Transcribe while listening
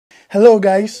Hello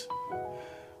guys,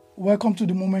 welcome to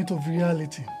the moment of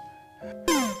reality.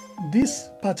 This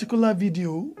particular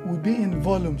video will be in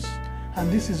volumes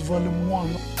and this is volume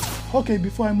 1. Okay,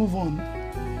 before I move on,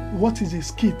 what is a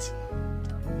skit?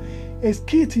 A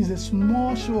skit is a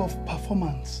small show of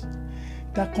performance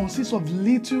that consists of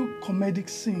little comedic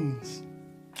scenes.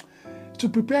 To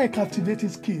prepare a captivating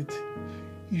skit,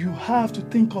 you have to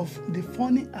think of the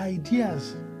funny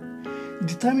ideas,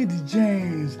 determine the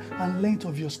genres and length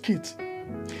of your skit,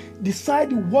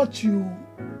 decide what you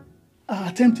are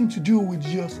attempting to do with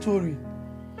your story.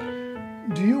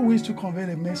 Do you wish to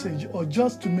convey a message or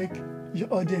just to make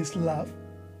your audience laugh?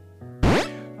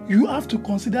 You have to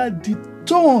consider the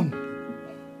tone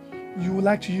you would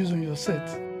like to use on your set.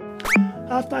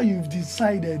 After you've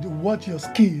decided what your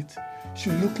skit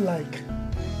should look like,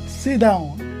 sit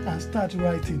down and start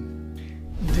writing.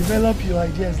 Develop your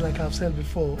ideas like I've said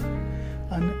before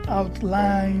and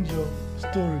outline your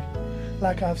story.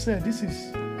 Like I've said, this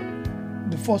is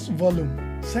the first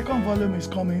volume. Second volume is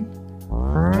coming.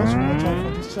 Just watch out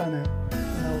for this channel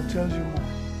and I will tell you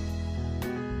more.